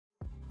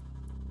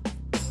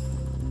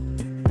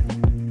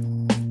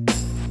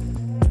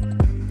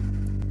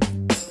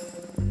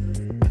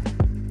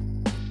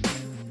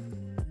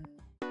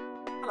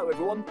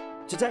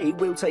Today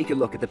we'll take a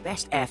look at the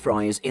best air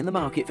fryers in the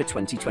market for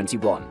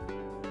 2021.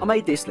 I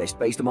made this list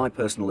based on my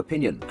personal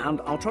opinion,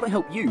 and I'll try to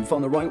help you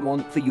find the right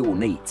one for your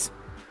needs.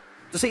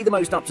 To see the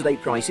most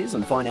up-to-date prices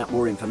and find out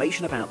more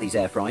information about these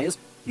air fryers,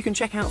 you can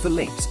check out the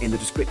links in the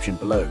description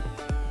below.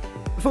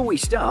 Before we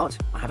start,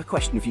 I have a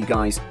question for you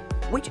guys.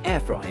 Which air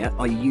fryer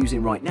are you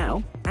using right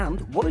now, and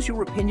what is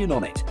your opinion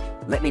on it?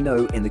 Let me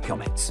know in the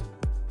comments.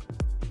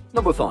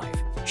 Number 5.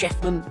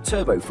 Chefman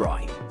Turbo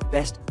Fry.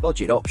 Best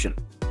budget option.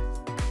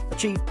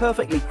 Achieve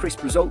perfectly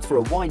crisp results for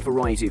a wide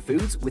variety of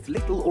foods with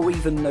little or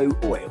even no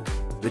oil.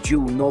 The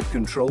dual knob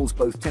controls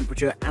both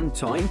temperature and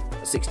time.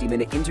 A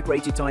 60-minute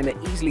integrated timer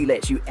easily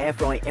lets you air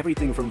fry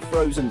everything from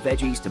frozen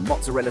veggies to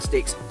mozzarella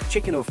sticks,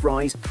 chicken or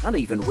fries, and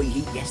even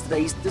reheat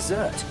yesterday's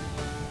dessert.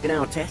 In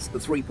our test, the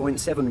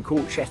 3.7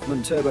 quart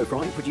Chefman Turbo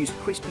Fry produced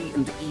crispy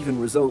and even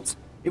results.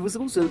 It was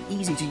also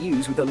easy to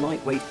use with a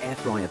lightweight air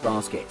fryer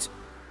basket.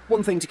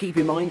 One thing to keep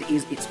in mind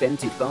is its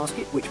vented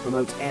basket, which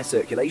promotes air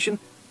circulation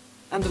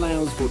and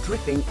allows for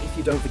dripping if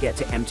you don't forget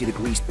to empty the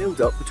grease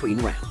build-up between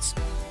rounds.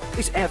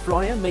 This air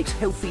fryer makes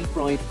healthy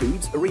fried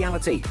foods a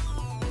reality.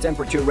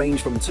 Temperature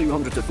range from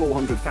 200 to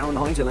 400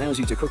 Fahrenheit allows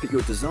you to cook at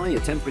your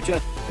desired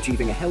temperature,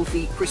 achieving a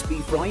healthy,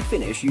 crispy fry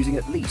finish using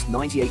at least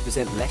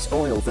 98% less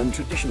oil than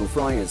traditional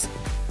fryers.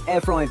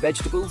 Air fry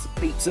vegetables,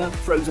 pizza,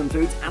 frozen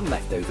foods and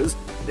leftovers.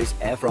 This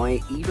air fryer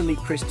evenly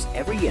crisps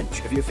every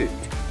inch of your food.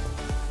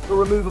 The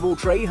removable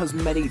tray has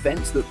many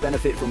vents that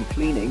benefit from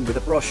cleaning with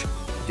a brush.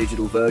 The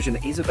digital version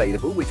is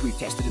available, which we've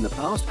tested in the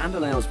past, and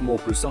allows for more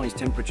precise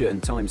temperature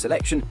and time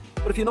selection,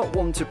 but if you're not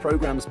one to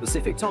program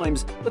specific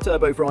times, the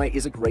Turbo Fry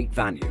is a great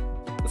value.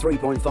 The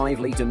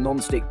 3.5-litre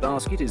non-stick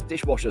basket is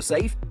dishwasher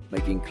safe,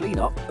 making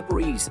cleanup a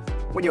breeze.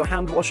 When you're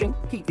hand washing,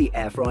 keep the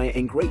air fryer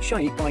in great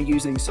shape by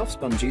using soft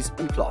sponges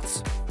and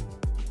cloths.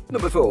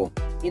 Number 4.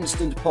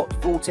 Instant Pot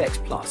Vortex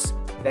Plus.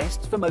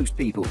 Best for most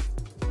people.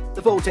 The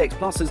Vortex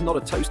Plus is not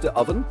a toaster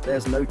oven,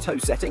 there's no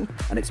toast setting,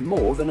 and it's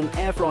more than an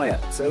air fryer,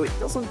 so it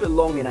doesn't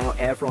belong in our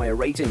air fryer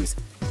ratings.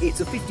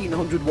 It's a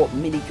 1500 watt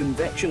mini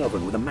convection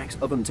oven with a max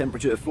oven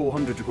temperature of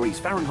 400 degrees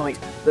Fahrenheit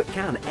that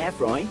can air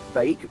fry,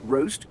 bake,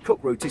 roast, cook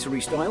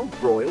rotisserie style,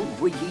 broil,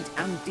 reheat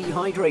and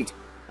dehydrate.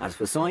 As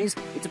for size,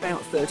 it's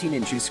about 13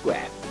 inches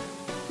square.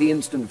 The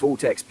Instant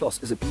Vortex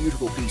Plus is a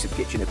beautiful piece of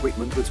kitchen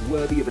equipment that's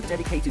worthy of a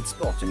dedicated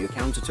spot on your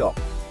countertop.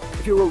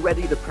 If you're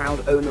already the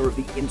proud owner of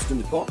the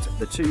Instant Pot,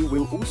 the two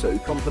will also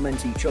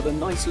complement each other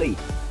nicely.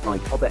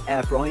 Like other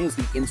air fryers,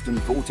 the Instant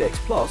Vortex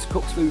Plus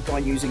cooks food by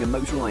using a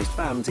motorized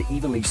fan to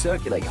evenly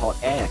circulate hot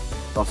air,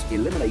 thus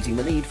eliminating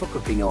the need for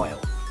cooking oil.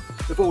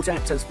 The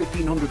Vortex has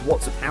 1500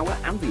 watts of power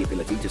and the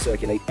ability to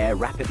circulate air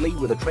rapidly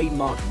with a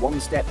trademarked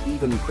one-step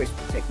even crisp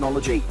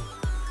technology.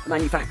 The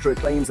manufacturer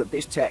claims that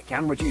this tech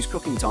can reduce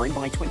cooking time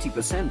by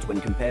 20% when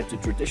compared to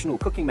traditional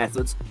cooking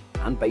methods,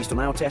 and based on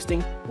our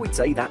testing, we'd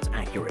say that's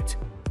accurate.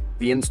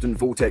 The Instant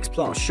Vortex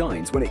Plus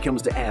shines when it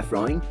comes to air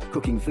frying,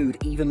 cooking food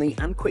evenly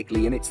and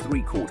quickly in its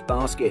 3-quart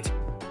basket.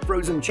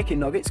 Frozen chicken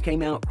nuggets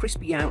came out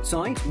crispy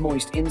outside,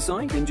 moist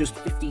inside in just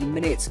 15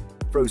 minutes.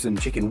 Frozen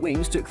chicken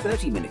wings took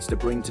 30 minutes to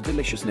bring to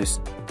deliciousness.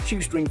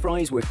 Shoestring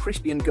fries were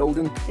crispy and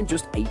golden in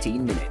just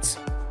 18 minutes.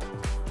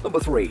 Number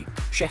 3.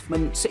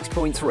 Chefman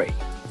 6.3.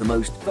 The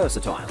most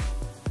versatile.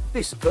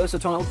 This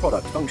versatile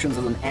product functions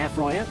as an air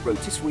fryer,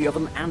 rotisserie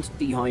oven and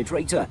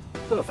dehydrator,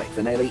 perfect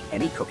for nearly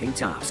any cooking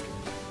task.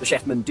 The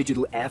Chefman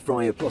Digital Air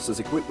Fryer Plus is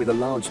equipped with a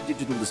large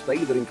digital display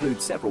that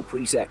includes several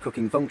preset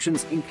cooking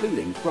functions,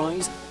 including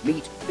fries,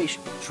 meat, fish,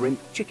 shrimp,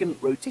 chicken,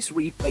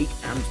 rotisserie, bake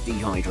and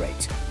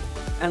dehydrate.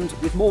 And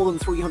with more than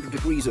 300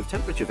 degrees of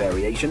temperature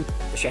variation,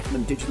 the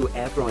Chefman Digital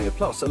Air Fryer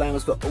Plus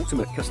allows for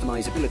ultimate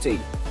customizability.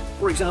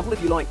 For example,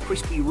 if you like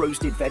crispy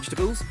roasted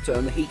vegetables,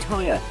 turn the heat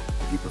higher.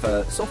 If you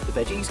prefer softer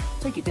veggies,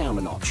 take it down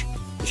a notch.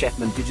 The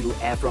Chefman Digital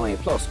Air Fryer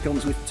Plus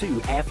comes with 2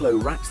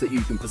 airflow racks that you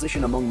can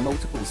position among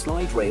multiple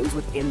slide rails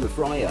within the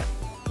fryer.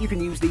 You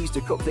can use these to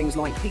cook things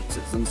like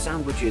pizzas and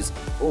sandwiches,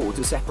 or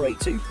to separate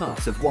 2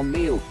 parts of one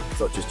meal,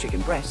 such as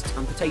chicken breasts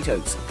and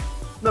potatoes.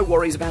 No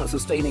worries about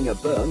sustaining a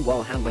burn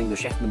while handling the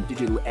Chefman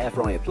Digital Air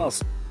Fryer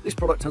Plus. This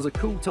product has a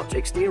cool touch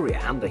exterior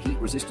and a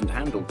heat-resistant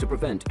handle to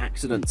prevent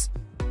accidents.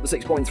 The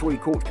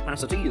 6.3 quart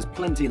capacity is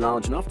plenty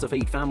large enough to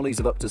feed families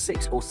of up to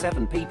 6 or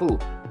 7 people.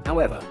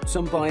 However,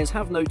 some buyers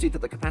have noted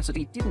that the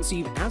capacity didn't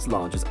seem as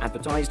large as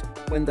advertised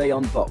when they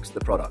unboxed the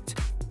product.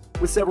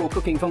 With several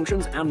cooking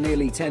functions and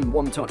nearly 10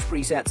 one-touch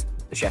presets,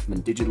 the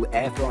Chefman Digital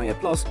Air Fryer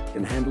Plus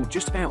can handle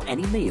just about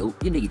any meal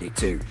you need it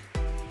to.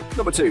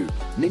 Number 2.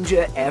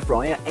 Ninja Air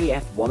Fryer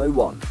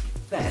AF101.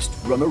 Best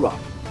runner-up.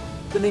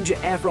 The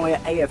Ninja Air Fryer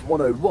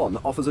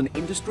AF101 offers an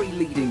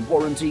industry-leading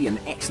warranty and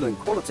excellent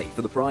quality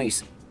for the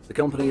price. The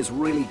company has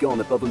really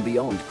gone above and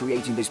beyond,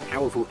 creating this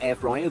powerful air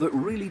fryer that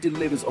really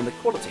delivers on the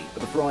quality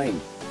of the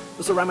frying.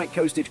 The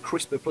ceramic-coated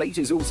crisper plate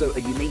is also a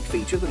unique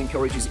feature that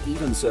encourages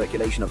even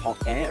circulation of hot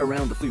air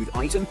around the food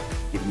item,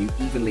 giving you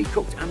evenly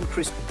cooked and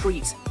crisp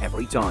treats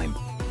every time.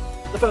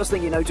 The first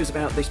thing you notice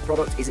about this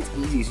product is its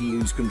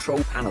easy-to-use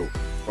control panel.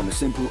 From a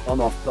simple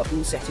on-off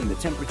button setting the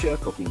temperature,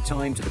 cooking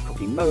time to the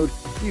cooking mode,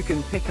 you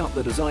can pick up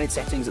the desired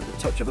settings at the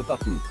touch of a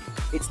button.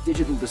 its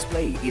digital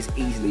display is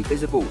easily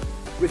visible.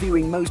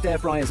 Reviewing most air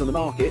fryers on the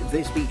market,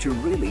 this feature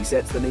really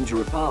sets the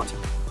Ninja apart.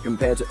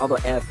 Compared to other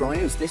air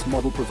fryers, this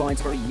model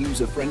provides a very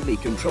user-friendly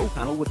control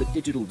panel with a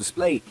digital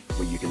display,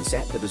 where you can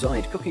set the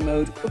desired cooking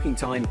mode, cooking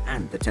time,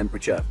 and the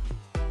temperature.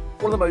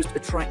 One of the most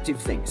attractive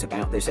things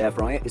about this air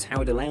fryer is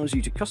how it allows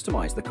you to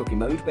customize the cooking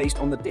mode based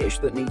on the dish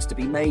that needs to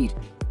be made.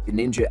 The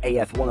Ninja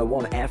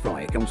AF101 air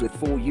fryer comes with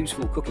 4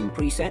 useful cooking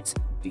presets: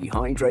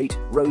 dehydrate,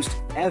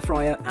 roast, air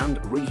fryer, and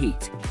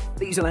reheat.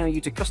 These allow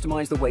you to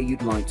customize the way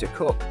you'd like to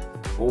cook.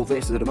 All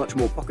this at a much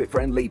more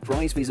pocket-friendly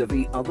price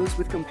vis-a-vis others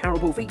with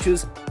comparable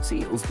features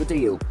seals the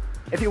deal.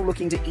 If you're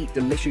looking to eat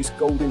delicious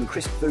golden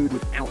crisp food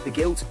without the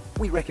guilt,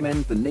 we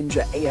recommend the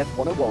Ninja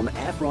AF101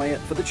 air fryer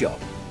for the job.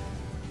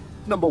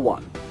 Number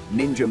 1.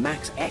 Ninja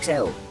Max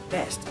XL,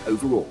 best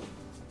overall.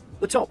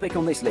 The top pick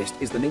on this list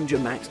is the Ninja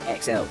Max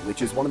XL,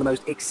 which is one of the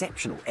most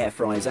exceptional air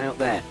fryers out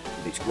there,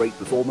 with its great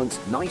performance,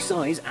 nice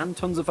size, and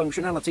tons of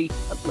functionality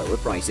at lower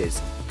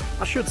prices.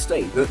 I should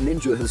state that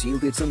Ninja has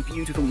yielded some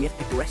beautiful yet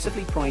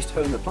aggressively priced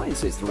home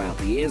appliances throughout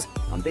the years,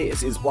 and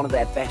this is one of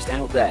their best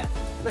out there.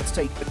 Let's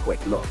take a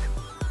quick look.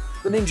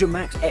 The Ninja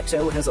Max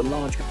XL has a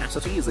large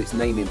capacity, as its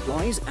name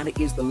implies, and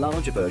it is the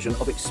larger version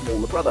of its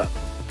smaller brother.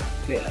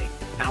 Clearly.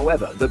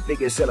 However, the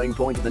biggest selling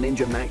point of the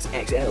Ninja Max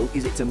XL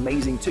is its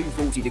amazing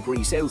 240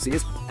 degrees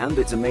Celsius and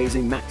its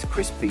amazing Max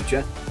Crisp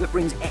feature that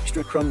brings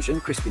extra crunch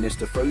and crispiness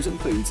to frozen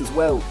foods as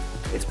well.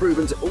 It's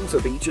proven to also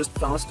be just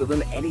faster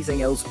than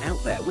anything else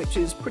out there, which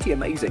is pretty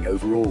amazing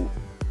overall.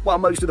 While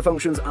most of the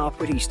functions are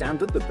pretty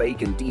standard, the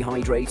bake and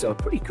dehydrate are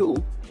pretty cool,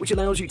 which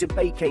allows you to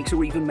bake cakes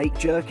or even make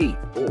jerky,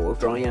 or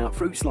dry out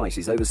fruit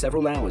slices over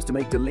several hours to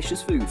make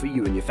delicious food for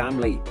you and your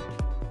family.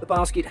 The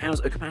basket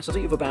has a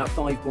capacity of about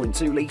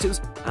 5.2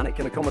 litres, and it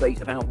can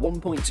accommodate about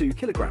 1.2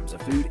 kilograms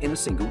of food in a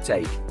single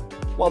take.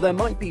 While there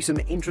might be some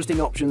interesting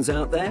options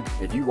out there,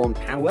 if you want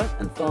power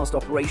and fast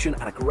operation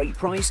at a great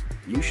price,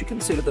 you should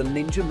consider the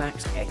Ninja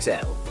Max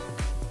XL.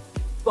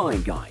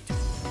 Buying guide.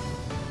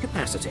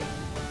 Capacity.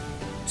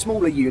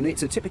 Smaller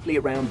units are typically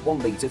around 1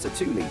 litre to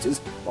 2 litres,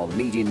 while the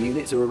medium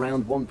units are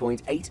around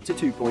 1.8 to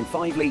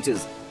 2.5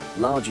 litres.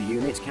 Larger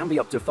units can be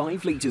up to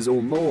 5 litres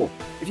or more.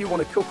 If you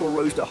want to cook or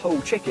roast a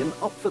whole chicken,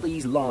 opt for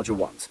these larger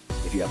ones.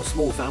 If you have a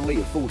small family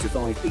of 4 to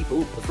 5 people,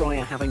 the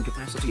fryer having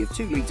capacity of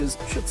 2 litres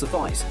should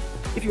suffice.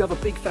 If you have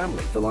a big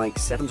family for like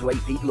 7 to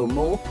 8 people or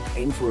more,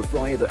 aim for a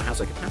fryer that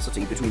has a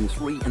capacity between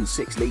 3 and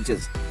 6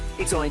 litres.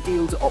 It's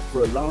ideal to opt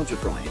for a larger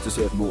fryer to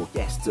serve more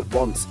guests at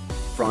once.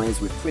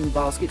 Fryers with twin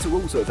baskets are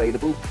also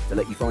available to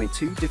let you fry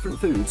 2 different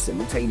foods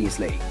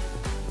simultaneously.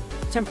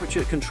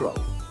 Temperature control.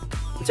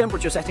 The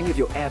temperature setting of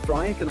your air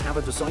fryer can have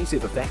a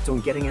decisive effect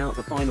on getting out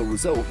the final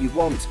result you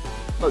want.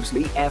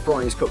 Mostly, air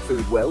fryers cook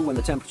food well when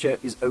the temperature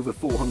is over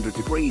 400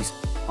 degrees.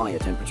 Higher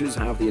temperatures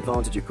have the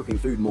advantage of cooking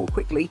food more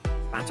quickly.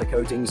 Batter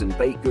coatings and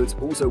baked goods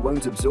also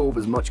won't absorb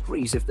as much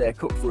grease if they're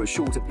cooked for a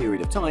shorter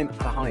period of time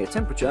at a higher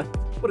temperature,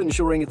 but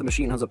ensuring the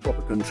machine has a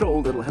proper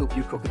control that'll help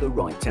you cook at the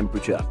right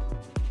temperature.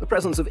 The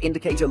presence of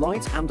indicator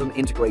lights and an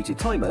integrated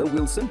timer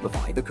will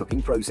simplify the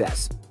cooking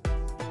process.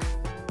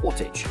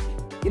 Wattage.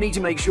 You need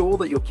to make sure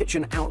that your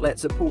kitchen outlet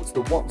supports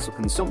the watts of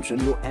consumption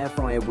your air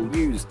fryer will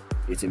use.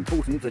 It's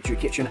important that your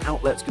kitchen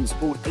outlets can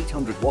support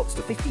 800 watts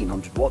to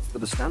 1500 watts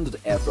that a standard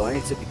air fryer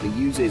typically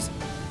uses.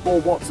 More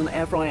watts an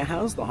air fryer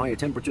has, the higher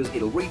temperatures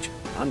it'll reach,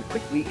 and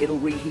quickly it'll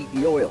reheat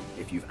the oil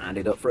if you've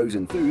added up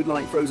frozen food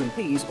like frozen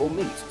peas or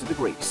meat to the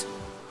grease.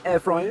 Air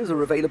fryers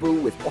are available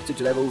with wattage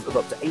levels of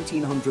up to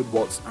 1800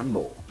 watts and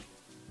more.